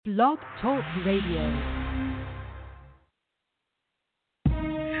Blog Talk Radio.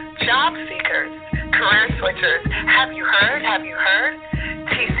 Job seekers, career switchers, have you heard? Have you heard?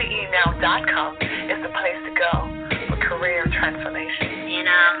 TCEnow.com is the place to go for career transformation.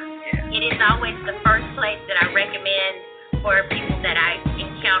 And it is always the first place that I recommend for people that I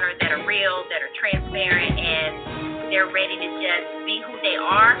encounter that are real, that are transparent, and they're ready to just be who they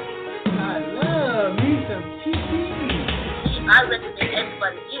are. I love me some TCE. I recommend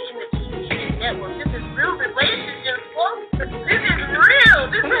everybody get in the TCE network. This is real relationships, folks. This is real.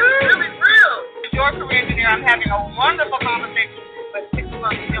 This is really real. Your career engineer, I'm having a wonderful conversation with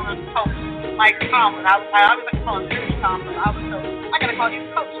 6-month freelance coach Mike Tomlin. I always like to call him Mr. Tomlin. I gotta call you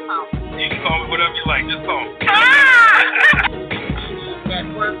Coach Tomlin. You can call me whatever you like. Just call me.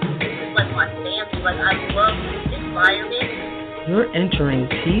 Network is like my family. Like I love this environment. You're entering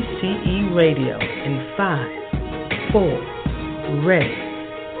TCE Radio in 5, 4, ready,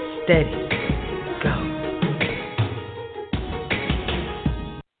 steady, go.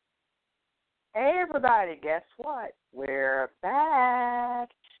 Hey everybody, guess what? We're back.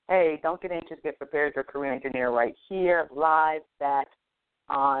 Hey, don't get anxious, get prepared. Your career engineer right here, live, back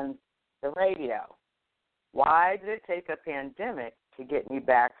on the radio. Why did it take a pandemic to get me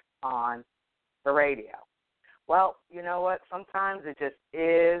back on the radio? Well, you know what? Sometimes it just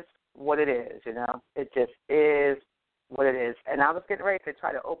is what it is, you know? It just is what it is. And I was getting ready to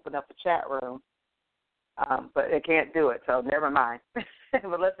try to open up a chat room, but I can't do it, so never mind. But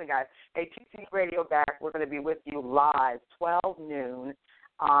listen, guys, hey, TC Radio back. We're going to be with you live 12 noon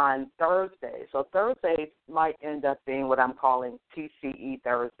on Thursday. So Thursdays might end up being what I'm calling TCE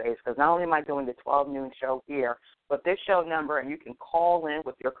Thursdays, because not only am I doing the 12 noon show here, but this show number, and you can call in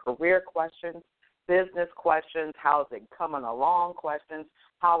with your career questions, business questions, how's it coming along questions,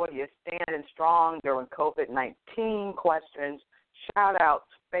 how are you standing strong during COVID-19 questions, shout-outs,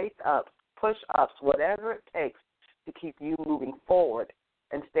 faith-ups, push-ups, whatever it takes to keep you moving forward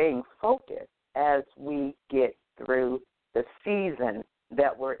and staying focused as we get through the season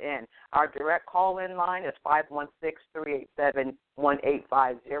that we're in. Our direct call-in line is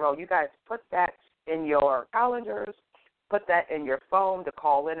 516-387-1850. You guys put that in your calendars, put that in your phone to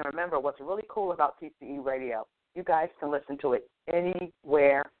call in. And remember, what's really cool about TCE Radio, you guys can listen to it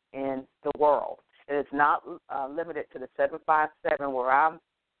anywhere in the world. And it's not limited to the 757 where I'm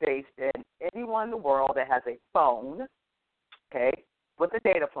based in. Anyone in the world that has a phone, okay, with a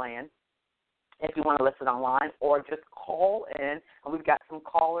data plan, if you want to listen online, or just call in. And we've got some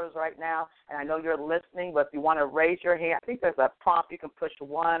callers right now, and I know you're listening, but if you want to raise your hand, I think there's a prompt. You can push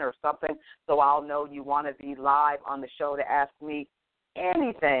 1 or something, so I'll know you want to be live on the show to ask me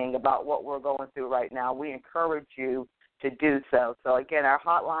anything about what we're going through right now. We encourage you to do so. So, again, our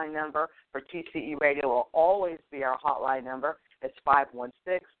hotline number for TCE Radio will always be our hotline number. It's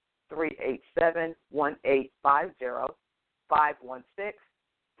 516-387-1850,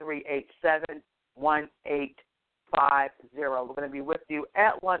 516-387-1850. We're going to be with you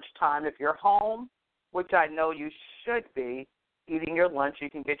at lunchtime. If you're home, which I know you should be, eating your lunch, you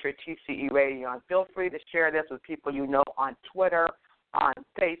can get your TCE Radio on. Feel free to share this with people you know on Twitter, on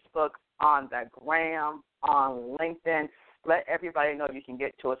Facebook, on the Gram, on LinkedIn. Let everybody know you can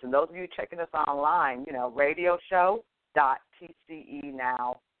get to us. And those of you checking us online, you know,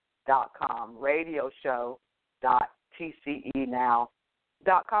 radioshow.tcenow.com,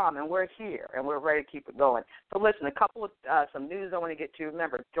 radioshow.tcenow.com, and we're here, and we're ready to keep it going. So listen, a couple of some news I want to get to.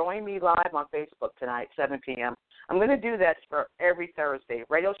 Remember, join me live on Facebook tonight, 7 p.m. I'm going to do that for every Thursday.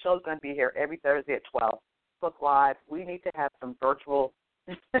 Radio show is going to be here every Thursday at 12. Facebook Live. We need to have some virtual.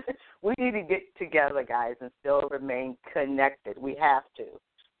 We need to get together, guys, and still remain connected. We have to.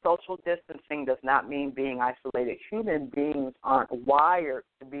 Social distancing does not mean being isolated. Human beings aren't wired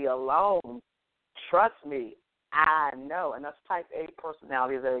to be alone. Trust me, I know. And us type A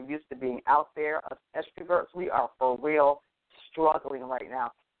personalities that are used to being out there, us extroverts, we are for real struggling right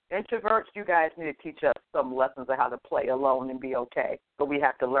now. Introverts, you guys need to teach us some lessons of how to play alone and be okay. But we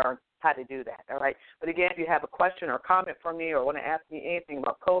have to learn how to do that, all right? But again, if you have a question or comment for me or want to ask me anything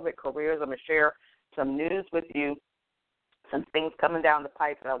about COVID, careers, I'm going to share some news with you, some things coming down the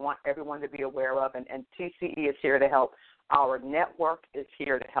pipe that I want everyone to be aware of, and TCE is here to help. Our network is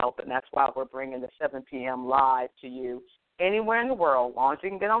here to help, and that's why we're bringing the 7 p.m. live to you anywhere in the world, as long as you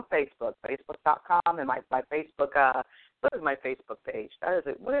can get on Facebook, facebook.com, and my Facebook, what is my Facebook page?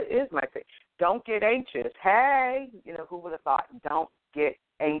 What is my page? Don't get anxious. Hey, you know, who would have thought? Don't get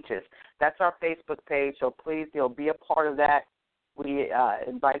anxious. That's our Facebook page, so please, be a part of that. We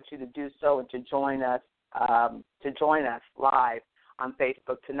invite you to do so and to join us live on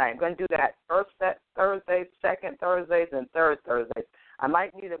Facebook tonight. I'm going to do that first Thursdays, second Thursdays, and third Thursdays. I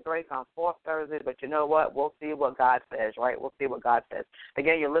might need a break on fourth Thursday, but you know what? We'll see what God says, right? We'll see what God says.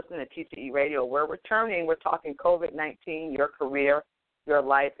 Again, you're listening to TCE Radio. We're returning. We're talking COVID-19, your career, your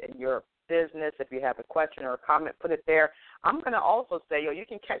life, and your business. If you have a question or a comment, put it there. I'm going to also say, you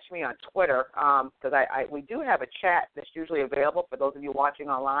can catch me on Twitter because we do have a chat that's usually available for those of you watching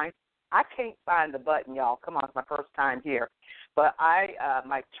online. I can't find the button, y'all. Come on, it's my first time here. But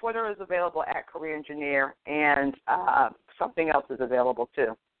my Twitter is available at Career Engineer, and something else is available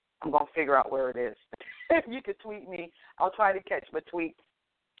too. I'm going to figure out where it is. If you could tweet me, I'll try to catch my tweets.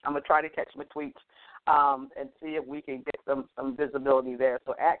 I'm going to try to catch my tweets and see if we can get some visibility there.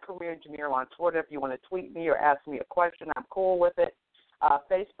 So at Career Engineer on Twitter, if you want to tweet me or ask me a question, I'm cool with it.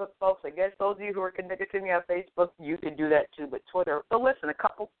 Facebook, folks, I guess those of you who are connected to me on Facebook, you can do that too, but Twitter. So listen, a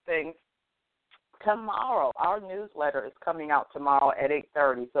couple things. Tomorrow, our newsletter is coming out tomorrow at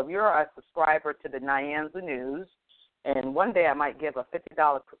 8:30. So if you're a subscriber to the Nyanza News, and one day I might give a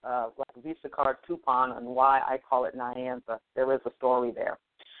 $50 Visa card coupon on why I call it Nyanza. There is a story there.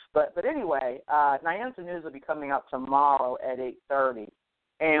 But anyway, Nyanza News will be coming out tomorrow at 8:30,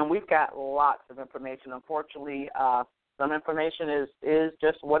 and we've got lots of information. Unfortunately, some information is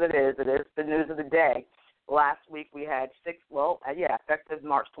just what it is. It is the news of the day. Last week we had effective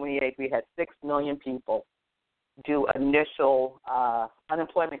March 28th, we had 6 million people do initial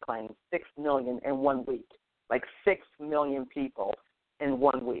unemployment claims, 6 million in 1 week, like 6 million people in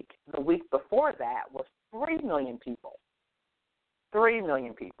 1 week. The week before that was 3 million people. 3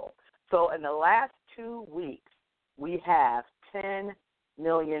 million people. So in the last 2 weeks, we have 10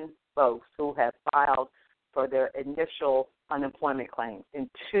 million folks who have filed for their initial unemployment claims in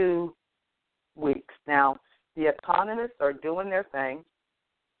 2 weeks. Now, the economists are doing their thing.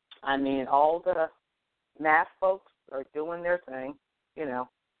 I mean, all the math folks are doing their thing,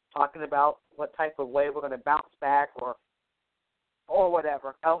 talking about what type of way we're going to bounce back or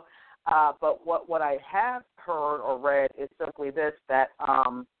whatever. But what I have heard or read is simply this, that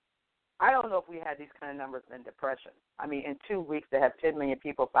I don't know if we had these kind of numbers in depression. I mean, in 2 weeks to have 10 million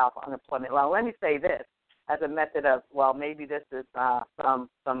people file for unemployment. Well, let me say this as a method of, maybe this is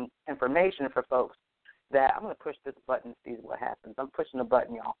some information for folks that I'm going to push this button and see what happens. I'm pushing the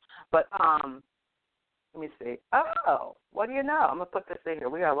button, y'all. But let me see. Oh, what do you know? I'm going to put this in here.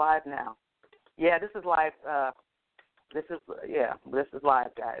 We are live now. Yeah, this is live. This is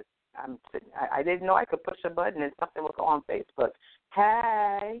live, guys. I didn't know I could push a button and something would go on Facebook.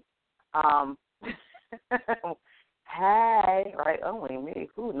 Hey, hey, right? Only me.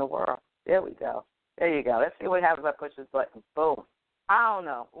 Who in the world? There we go. There you go. Let's see what happens if I push this button. Boom. I don't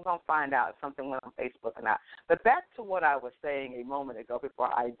know. We're going to find out if something went on Facebook or not. But back to what I was saying a moment ago before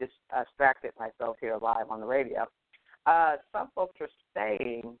I distracted myself here live on the radio. Some folks are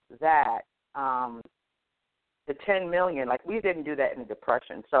saying that the 10 million, like we didn't do that in the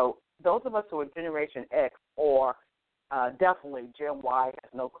Depression. So those of us who are Generation X or definitely Gen Y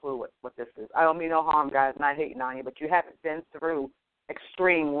has no clue what this is. I don't mean no harm, guys, not hating on you, but you haven't been through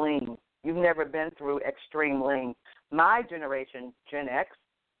extreme lean. You've never been through extreme lean. My generation, Gen X,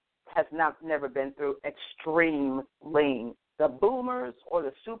 has never been through extreme lean. The boomers or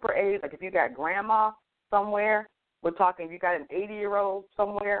the super A's, like if you got grandma somewhere, we're talking if you got an 80-year-old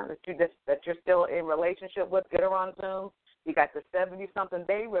somewhere that you're still in relationship with, get her on Zoom. You got the 70-something.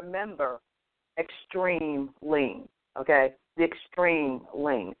 They remember extreme lean, okay, the extreme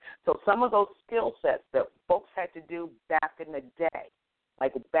lean. So some of those skill sets that folks had to do back in the day,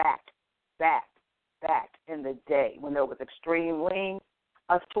 like back in the day when there was extreme lean,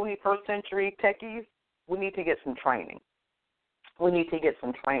 us 21st century techies, we need to get some training. We need to get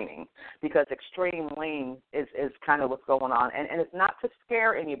some training because extreme lean is kind of what's going on. And it's not to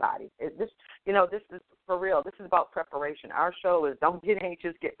scare anybody. This is for real. This is about preparation. Our show is don't get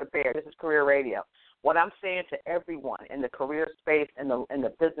anxious, get prepared. This is Career Radio. What I'm saying to everyone in the career space, in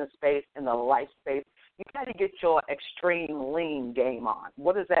the business space, in the life space, you got to get your extreme lean game on.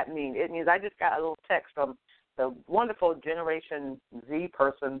 What does that mean? It means I just got a little text from the wonderful Generation Z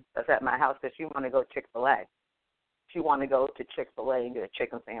person that's at my house that she want to go Chick-fil-A. She want to go to Chick-fil-A and get a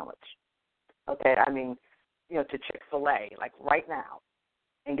chicken sandwich. Okay, I mean, to Chick-fil-A, like right now,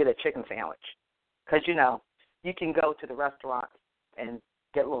 and get a chicken sandwich. Because, you can go to the restaurant and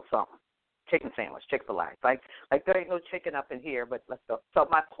get a little something. Chicken sandwich, Chick-fil-A. Like there ain't no chicken up in here, but let's go. So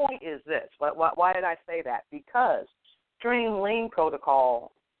my point is this. Why did I say that? Because during lean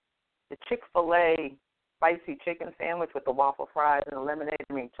protocol, the Chick-fil-A spicy chicken sandwich with the waffle fries and the lemonade,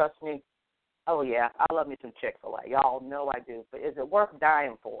 trust me, oh, yeah, I love me some Chick-fil-A. Y'all know I do. But is it worth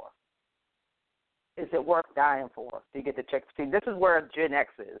dying for? Is it worth dying for to get the Chick-fil-A? See, this is where Gen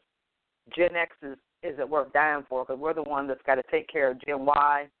X is. Gen X is is it worth dying for? Because we're the one that's got to take care of Gen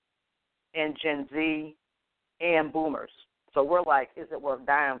Y and Gen Z and boomers. So we're like, is it worth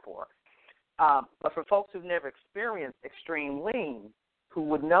dying for? But for folks who've never experienced extreme lean, who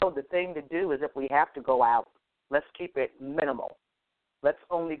would know the thing to do is if we have to go out, let's keep it minimal. Let's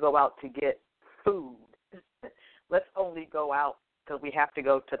only go out to get food. Let's only go out because we have to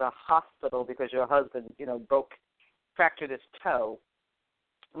go to the hospital because your husband, fractured his toe,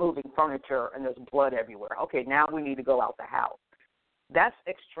 moving furniture, and there's blood everywhere. Okay, now we need to go out the house. That's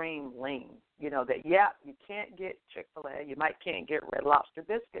extreme lean. You can't get Chick-fil-A. You can't get Red Lobster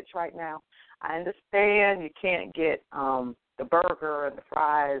biscuits right now. I understand you can't get the burger and the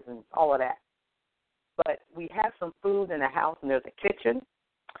fries and all of that. But we have some food in the house, and there's a kitchen,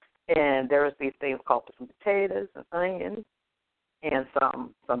 and there's these things called some potatoes and onions and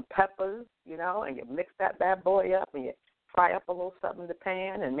some peppers, and you mix that bad boy up, and you fry up a little something in the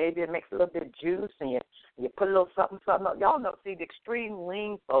pan, and maybe it makes a little bit of juice, and you put a little something up. Y'all know, see, the extreme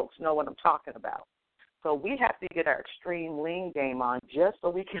lean folks know what I'm talking about. So we have to get our extreme lean game on just so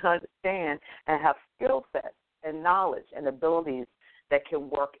we can understand and have skill sets and knowledge and abilities that can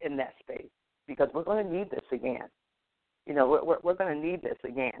work in that space, because we're going to need this again. We're going to need this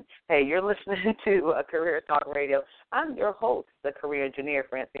again. Hey, you're listening to Career Talk Radio. I'm your host, the career engineer,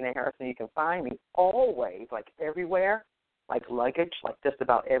 Francina Harrison. You can find me always, like everywhere, like luggage, like just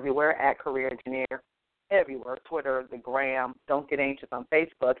about everywhere, at Career Engineer, everywhere, Twitter, the Gram. Don't get anxious on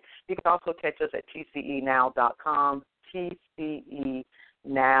Facebook. You can also catch us at tcenow.com,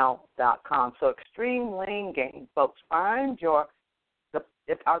 tcenow.com. So extreme lean game, folks. Find where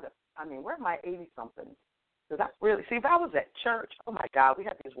are my 80-somethings? Because if I was at church, oh, my God, we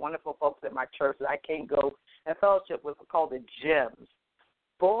have these wonderful folks at my church that I can't go and fellowship with, called the Gems.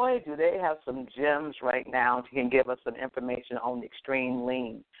 Boy, do they have some gems right now that can give us some information on the extreme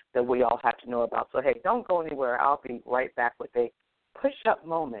lean that we all have to know about. So, hey, don't go anywhere. I'll be right back with a push-up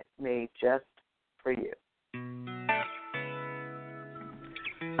moment made just for you.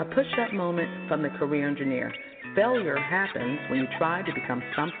 A push-up moment from the career engineer. Failure happens when you try to become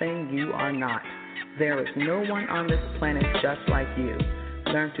something you are not. There is no one on this planet just like you.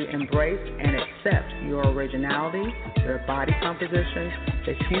 Learn to embrace and accept your originality, your body composition,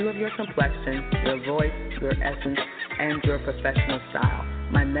 the hue of your complexion, your voice, your essence, and your professional style.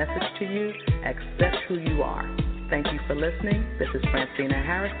 My message to you, accept who you are. Thank you for listening. This is Francina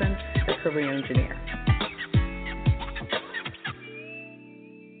Harrison, the career engineer.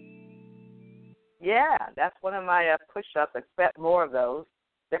 Yeah, that's one of my push-ups. Expect more of those.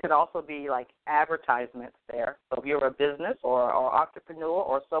 There could also be like advertisements there. So if you're a business or entrepreneur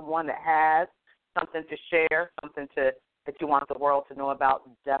or someone that has something to share, something that you want the world to know about,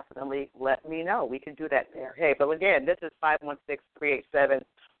 definitely let me know. We can do that there. Hey, but again, this is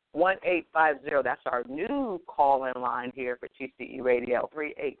 516-387-1850. That's our new call-in line here for TCE Radio,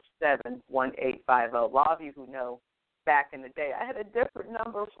 387-1850. A lot of you who know, back in the day, I had a different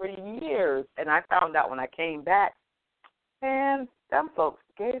number for years, and I found out when I came back, and them folks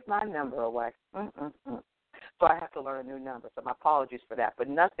gave my number away. So I have to learn a new number. So my apologies for that. But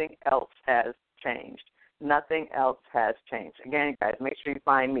nothing else has changed. Nothing else has changed. Again, guys, make sure you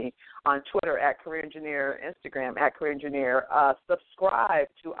find me on Twitter at Career Engineer, Instagram at Career Engineer. Subscribe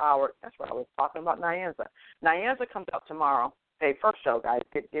to that's what I was talking about, Nyanza. Nyanza comes out tomorrow. Hey, first show, guys,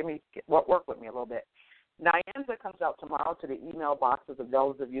 work with me a little bit. Nyanza comes out tomorrow to the email boxes of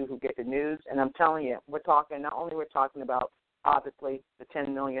those of you who get the news, and I'm telling you, we're talking about, obviously, the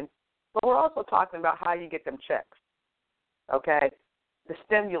 $10 million, but we're also talking about how you get them checks, okay? The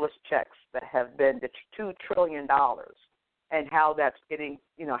stimulus checks that have been the $2 trillion and how that's getting,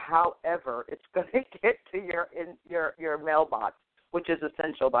 however it's going to get to your mailbox, which is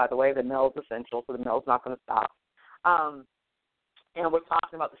essential, by the way. The mail is essential, so the mail's not going to stop. And we're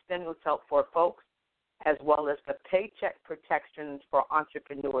talking about the stimulus help for folks, as well as the paycheck protections for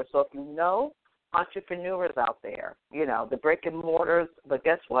entrepreneurs. So if you know entrepreneurs out there, the brick and mortars, but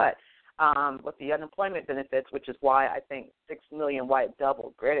guess what? With the unemployment benefits, which is why I think 6 million white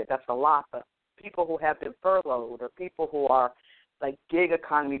doubled. Granted, that's a lot, but people who have been furloughed or people who are like gig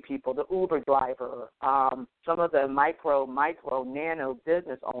economy people, the Uber driver, some of the micro, nano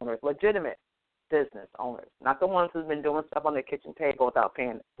business owners, legitimate business owners, not the ones who've been doing stuff on their kitchen table without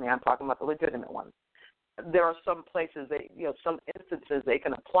paying. I'm talking about the legitimate ones. There are some places, some instances they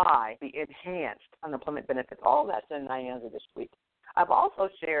can apply the enhanced unemployment benefits. All that's in Nyanza this week. I've also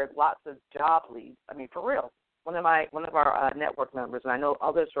shared lots of job leads. For real. One of our network members, and I know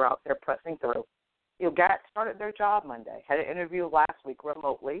others are out there pressing through, started their job Monday. Had an interview last week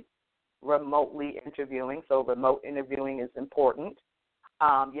remotely interviewing. So remote interviewing is important.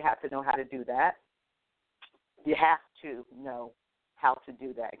 You have to know how to do that. You have to know how to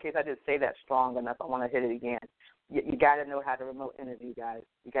do that. In case I didn't say that strong enough, I want to hit it again. You got to know how to remote interview, guys.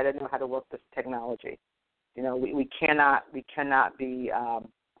 You got to know how to work this technology. You know, we cannot be.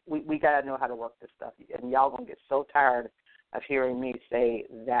 We got to know how to work this stuff, and y'all gonna get so tired of hearing me say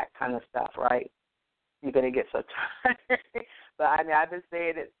that kind of stuff, right? You're gonna get so tired. But I mean, I've been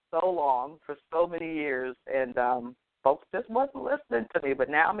saying it so long for so many years, and folks just wasn't listening to me. But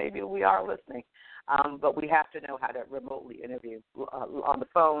now maybe we are listening. But we have to know how to remotely interview on the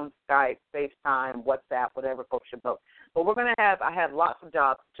phone, Skype, FaceTime, WhatsApp, whatever folks should know. But I have lots of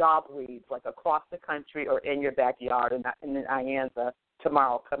job leads, like across the country or in your backyard in the Ianza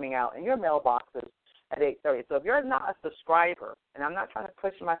tomorrow coming out in your mailboxes at 8:30. So if you're not a subscriber, and I'm not trying to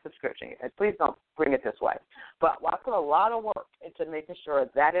push my subscription, and please don't bring it this way, but I put a lot of work into making sure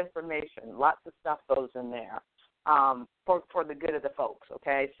that information, lots of stuff goes in there. For the good of the folks,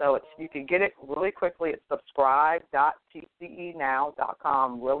 okay? So you can get it really quickly. It's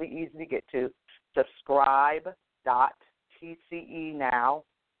subscribe.tcenow.com, really easy to get to,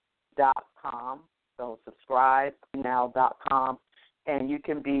 subscribe.tcenow.com, so subscribenow.com, and you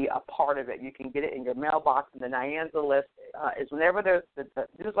can be a part of it. You can get it in your mailbox, and the Nyanza list is whenever the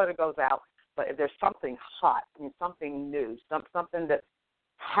newsletter goes out, but if there's something hot, something new, something that's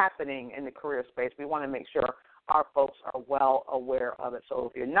happening in the career space, we want to make sure our folks are well aware of it. So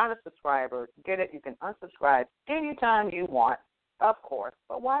if you're not a subscriber, get it. You can unsubscribe anytime you want, of course.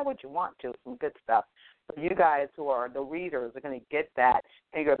 But why would you want to? Some good stuff. So you guys who are the readers are going to get that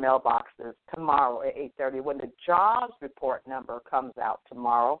in your mailboxes tomorrow at 8:30 when the jobs report number comes out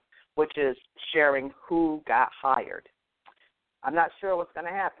tomorrow, which is sharing who got hired. I'm not sure what's going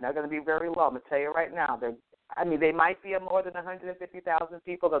to happen. They're going to be very low. I'm going to tell you right now. They might be more than 150,000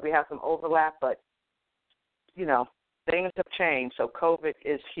 people because we have some overlap, but things have changed, so COVID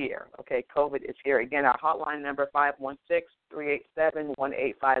is here. Okay, COVID is here. Again, our hotline number, 516-387-1850.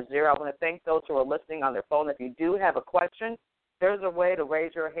 I want to thank those who are listening on their phone. If you do have a question, there's a way to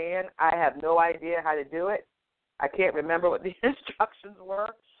raise your hand. I have no idea how to do it. I can't remember what the instructions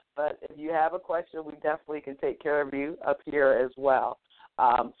were, but if you have a question, we definitely can take care of you up here as well.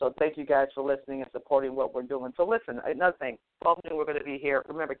 So thank you guys for listening and supporting what we're doing. So listen, another thing, 12 noon we're going to be here.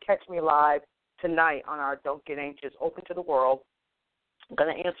 Remember, catch me live tonight on our Don't Get Anxious, Open to the World. I'm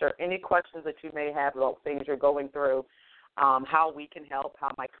going to answer any questions that you may have about things you're going through, how we can help, how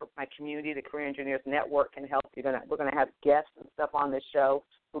my community, the Career Engineers Network, can help. We're going to have guests and stuff on this show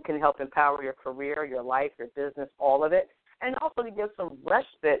who can help empower your career, your life, your business, all of it, and also to give some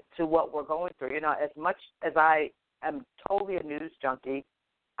respite to what we're going through. As much as I am totally a news junkie,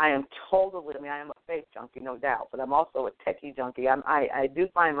 I am a faith junkie, no doubt, but I'm also a techie junkie. I do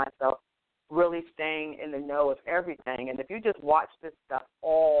find myself really staying in the know of everything. And if you just watch this stuff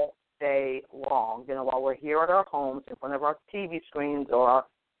all day long, while we're here at our homes, in front of our TV screens or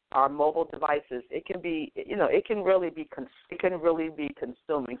our mobile devices, it can be, it can really be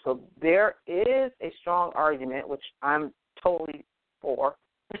consuming. So there is a strong argument, which I'm totally for,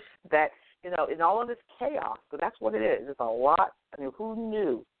 that, in all of this chaos, so that's what it is. It's a lot. Who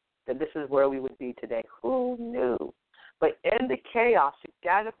knew that this is where we would be today? Who knew? But in the chaos, you've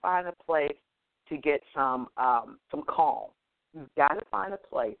got to find a place to get some calm. You've got to find a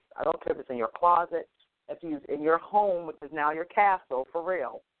place. I don't care if it's in your closet, if it's in your home, which is now your castle, for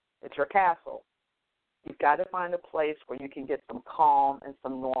real. It's your castle. You've got to find a place where you can get some calm and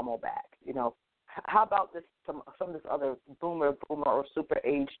some normal back. How about this? Some of this other boomer or super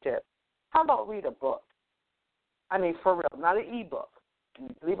age tip. How about read a book? For real, not an e-book.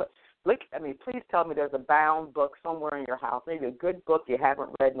 Please tell me there's a bound book somewhere in your house, maybe a good book you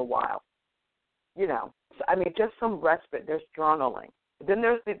haven't read in a while. Just some respite. There's journaling. Then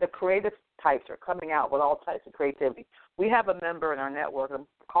there's the creative types are coming out with all types of creativity. We have a member in our network, I'll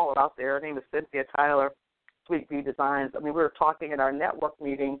call it out there, her name is Cynthia Tyler, Sweet Bee Designs. We were talking at our network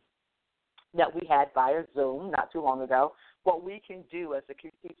meeting that we had via Zoom not too long ago, what we can do as a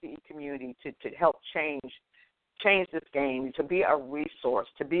TCE community to help change this game, to be a resource,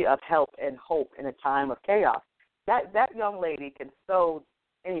 to be of help and hope in a time of chaos. That young lady can sew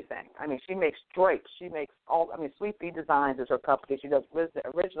anything. She makes drapes. She makes Sweet Bee Designs is her company. She does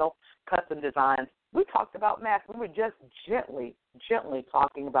original custom designs. We talked about masks. We were just gently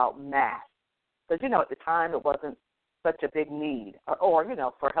talking about masks. Because, at the time it wasn't such a big need, or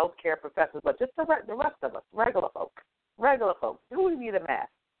for healthcare professionals, but just the rest of us, regular folks. Who would need a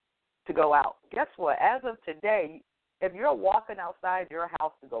mask to go out? Guess what? As of today, if you're walking outside your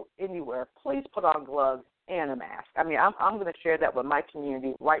house to go anywhere, please put on gloves and a mask. I'm going to share that with my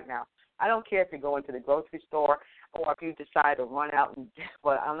community right now. I don't care if you're going to the grocery store or if you decide to run out and,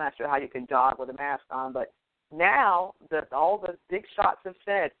 well, I'm not sure how you can jog with a mask on, but Now, all the big shots have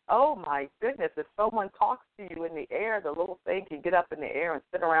said, oh, my goodness, if someone talks to you in the air, the little thing can get up in the air and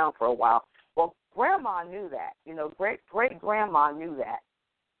sit around for a while. Well, Grandma knew that. Great-grandma knew that.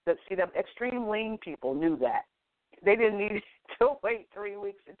 See, the extreme lean people knew that. They didn't need to wait 3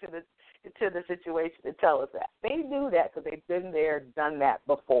 weeks into the situation to tell us that. They knew that because they've been there, done that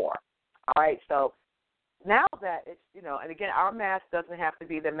before. All right, so now that it's, and again, our mask doesn't have to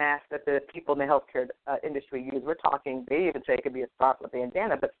be the mask that the people in the healthcare industry use. We're talking, they even say it could be a scarf or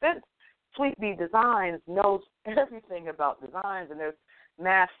bandana. But since Sweet Bee Designs knows everything about designs and there's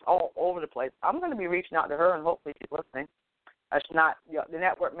masks all over the place, I'm going to be reaching out to her and hopefully she's listening. It's not, the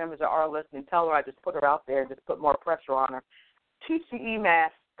network members that are listening, tell her I just put her out there and just put more pressure on her. TCE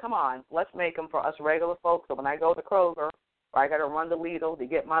masks, come on, let's make them for us regular folks. So when I go to Kroger, or I got to run to Lidl to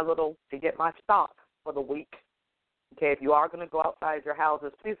get my stock for the week. Okay, if you are going to go outside your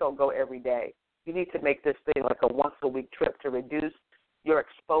houses, please don't go every day. You need to make this thing like a once-a-week trip to reduce your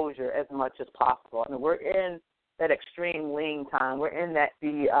exposure as much as possible. I mean, we're in that extreme lean time. We're in that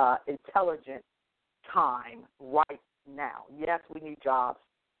intelligent time right now. Yes, we need jobs.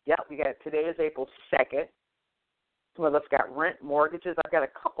 Yep, today is April 2nd. Some of us got rent, mortgages. I've got a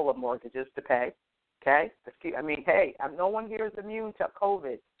couple of mortgages to pay. Okay? Hey, no one here is immune to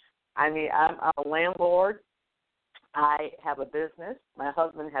COVID. I'm a landlord. I have a business. My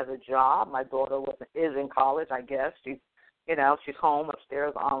husband has a job. My daughter is in college, I guess. She's home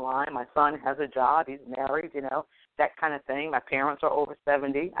upstairs online. My son has a job. He's married, that kind of thing. My parents are over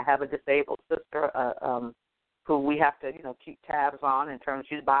 70. I have a disabled sister who we have to, keep tabs on in terms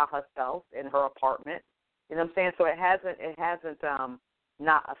she's by herself in her apartment. You know what I'm saying? So it hasn't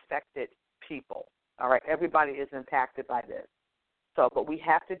not affected people. All right, everybody is impacted by this. So, but we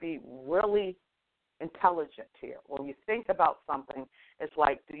have to be really intelligent here. When you think about something, it's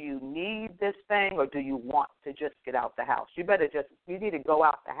like, do you need this thing or do you want to just get out the house? You need to go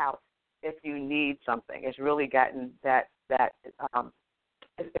out the house if you need something. It's really gotten it's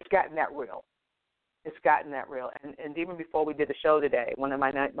gotten that real. It's gotten that real. And even before we did the show today, one of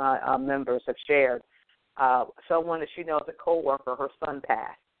my members have shared someone that she knows, a coworker, her son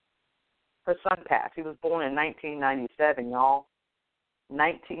passed. He was born in 1997, y'all.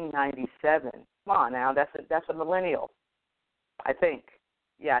 1997. Come on now, that's a millennial, I think.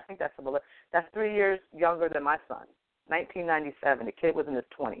 Yeah, I think that's a millennial. That's 3 years younger than my son. 1997. The kid was in his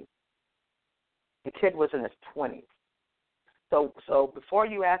 20s. So before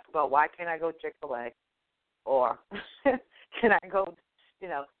you ask about why can't I go Chick-fil-A, or can I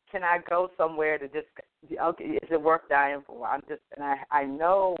go somewhere to just, okay, is it worth dying for? I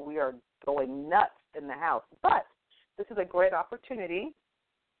know we are going nuts in the house, but this is a great opportunity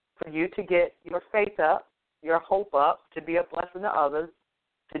for you to get your faith up, your hope up, to be a blessing to others,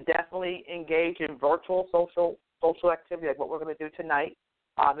 to definitely engage in virtual social activity like what we're going to do tonight.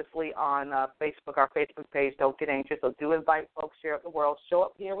 Obviously on Facebook, our Facebook page, Don't Get Anxious. So do invite folks, share out the world, show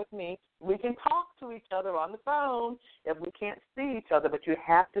up here with me. We can talk to each other on the phone if we can't see each other, but you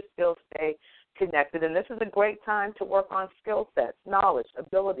have to still stay connected. And this is a great time to work on skill sets, knowledge,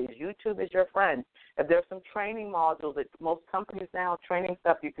 abilities. YouTube is your friend. If there's some training modules that most companies now, training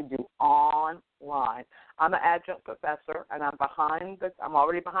stuff you can do online. I'm an adjunct professor, and I'm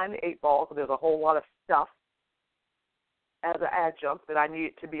already behind the 8 ball, so there's a whole lot of stuff as an adjunct that I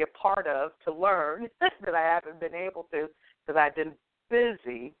need to be a part of to learn that I haven't been able to because I've been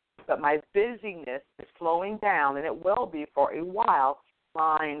busy, but my busyness is slowing down, and it will be for a while.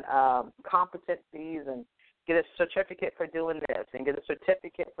 Find competencies and get a certificate for doing this and get a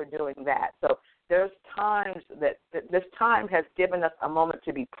certificate for doing that. So there's times that this time has given us a moment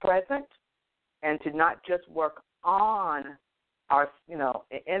to be present and to not just work on our,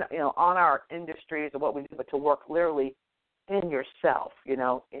 on our industries or what we do, but to work literally in yourself.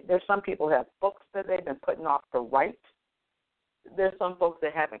 There's some people who have books that they've been putting off to write. There's some folks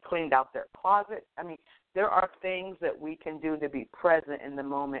that haven't cleaned out their closet. I mean, there are things that we can do to be present in the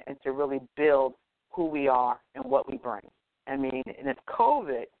moment and to really build who we are and what we bring. I mean, and if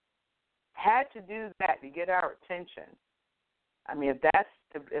COVID had to do that to get our attention, I mean, if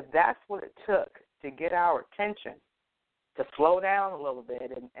that's what it took to get our attention, to slow down a little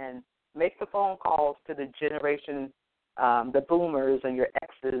bit and make the phone calls to the generation, the boomers and your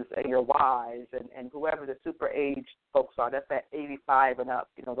X's and your Y's and whoever the super aged folks are. That's that 85 and up.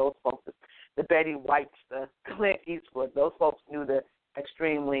 Those folks, the Betty Whites, the Clint Eastwood, those folks knew the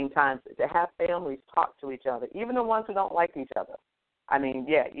extreme lean times. To have families talk to each other, even the ones who don't like each other. I mean,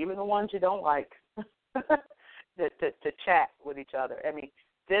 yeah, even the ones you don't like, to chat with each other. I mean,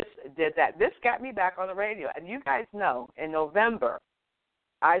 this did that. This got me back on the radio. And you guys know, in November,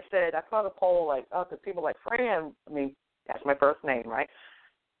 I saw the poll like, because people like, Fran, I mean, that's my first name, right?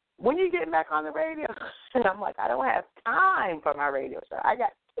 When you get back on the radio? And I'm like, I don't have time for my radio show. I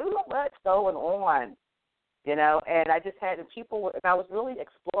got too much going on, you know. And I just had and I was really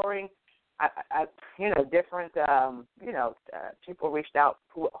exploring, different, people reached out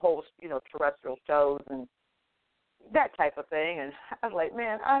who host, terrestrial shows and that type of thing. And I was like,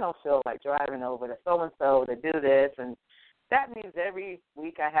 man, I don't feel like driving over to so-and-so to do this. And that means every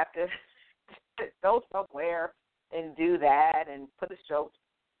week I have to go somewhere and do that and put a show.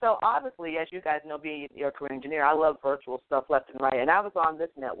 So obviously, as you guys know, being a career engineer, I love virtual stuff left and right. And I was on this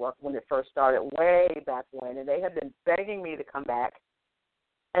network when it first started way back when, and they have been begging me to come back.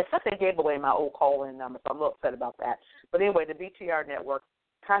 And since they gave away my old call-in number, so I'm a little upset about that. But anyway, the BTR network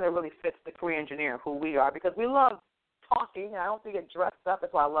kind of really fits the career engineer, who we are, because we love talking. I don't think it dressed up.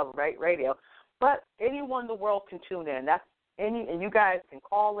 That's why I love radio. But anyone in the world can tune in. And you guys can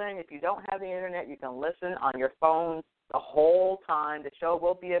call in. If you don't have the internet, you can listen on your phone the whole time. The show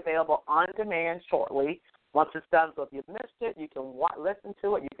will be available on demand shortly once it's done. So if you've missed it, you can listen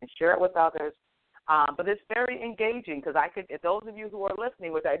to it. You can share it with others. But it's very engaging because if those of you who are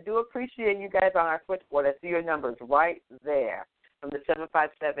listening, which I do appreciate you guys on our switchboard, I see your numbers right there from the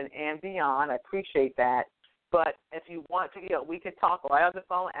 757 and beyond. I appreciate that. But if you want to, we can talk right on the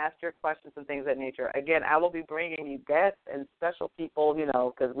phone, ask your questions and things of that nature. Again, I will be bringing you guests and special people,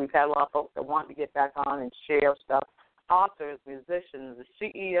 because we've had a lot of folks that want to get back on and share stuff. Authors, musicians,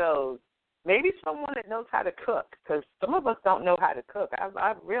 CEOs, maybe someone that knows how to cook, because some of us don't know how to cook.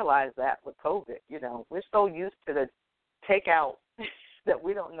 I've realized that with COVID. We're so used to the takeout that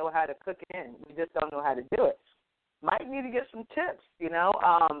we don't know how to cook it in. We just don't know how to do it. Might need to get some tips,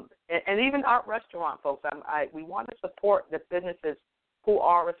 and even our restaurant folks. We want to support the businesses who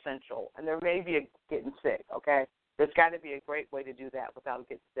are essential, and there may be getting sick, okay? There's got to be a great way to do that without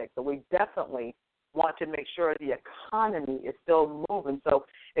getting sick. So we definitely want to make sure the economy is still moving. So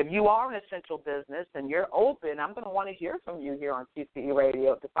if you are an essential business and you're open, I'm going to want to hear from you here on TCE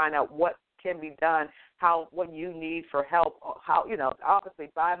Radio to find out what can be done, what you need for help, obviously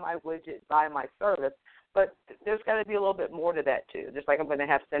buy my widget, buy my service. But there's got to be a little bit more to that, too. Just like I'm going to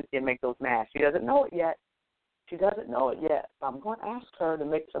have Cynthia make those masks. She doesn't know it yet. So I'm going to ask her to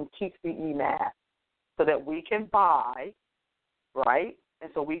make some TCE masks so that we can buy, right,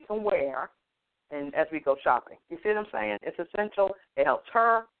 and so we can wear and as we go shopping. You see what I'm saying? It's essential. It helps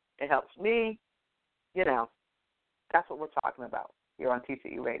her. It helps me. That's what we're talking about here on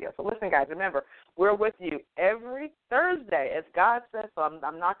TCE Radio. So listen, guys, remember, we're with you every Thursday, as God says. So I'm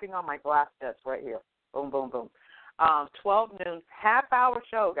knocking on my glass steps right here. Boom, boom, boom. 12 noon, half-hour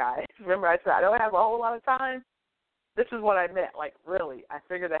show, guys. Remember I said I don't have a whole lot of time? This is what I meant. Like, really, I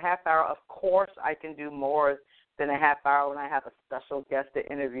figured a half hour, of course I can do more than a half hour when I have a special guest to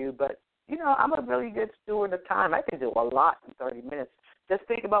interview. But, I'm a really good steward of time. I can do a lot in 30 minutes. Just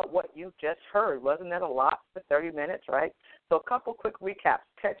think about what you just heard. Wasn't that a lot for 30 minutes, right? So a couple quick recaps.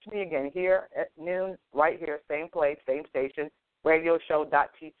 Catch me again here at noon, right here, same place, same station.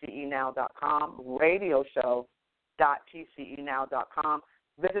 radioshow.tcenow.com, radioshow.tcenow.com.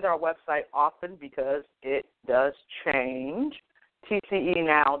 Visit our website often because it does change,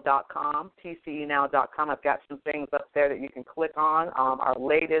 tcenow.com, tcenow.com. I've got some things up there that you can click on. Our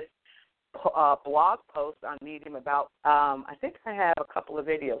latest blog post on Medium about, I think I have a couple of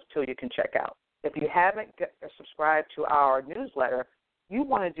videos, too, you can check out. If you haven't subscribed to our newsletter, you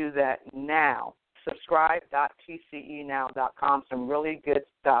want to do that now. Subscribe.tcenow.com. Some really good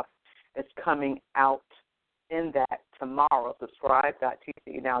stuff is coming out in that tomorrow.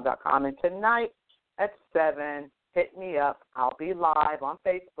 Subscribe.tcenow.com. And tonight at 7, hit me up. I'll be live on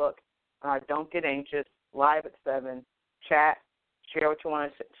Facebook. Don't get anxious. Live at 7. Chat. Share what you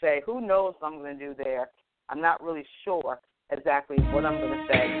want to say. Who knows what I'm going to do there? I'm not really sure exactly what I'm going to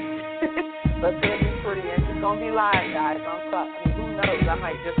say. But it's going to be pretty interesting. It's going to be live, guys. Who knows? I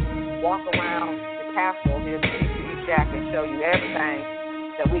might just walk around the castle here in the TCE Shack and show you everything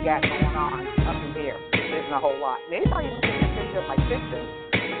that we got going on up in here. There isn't a whole lot. Maybe I'll even take a picture of my kitchen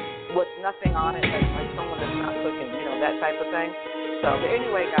with nothing on it, like someone that's not cooking, that type of thing. So, but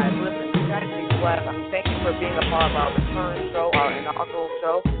anyway, guys, listen, you guys be blessed. Thank you for being a part of our return show, our inaugural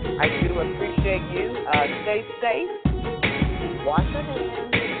show. I do appreciate you. Stay safe. Wash your hands.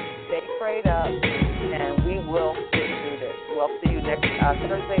 Stay prayed up. And we will get through this. We'll see you next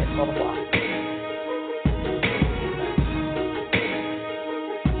Thursday at 12 o'clock.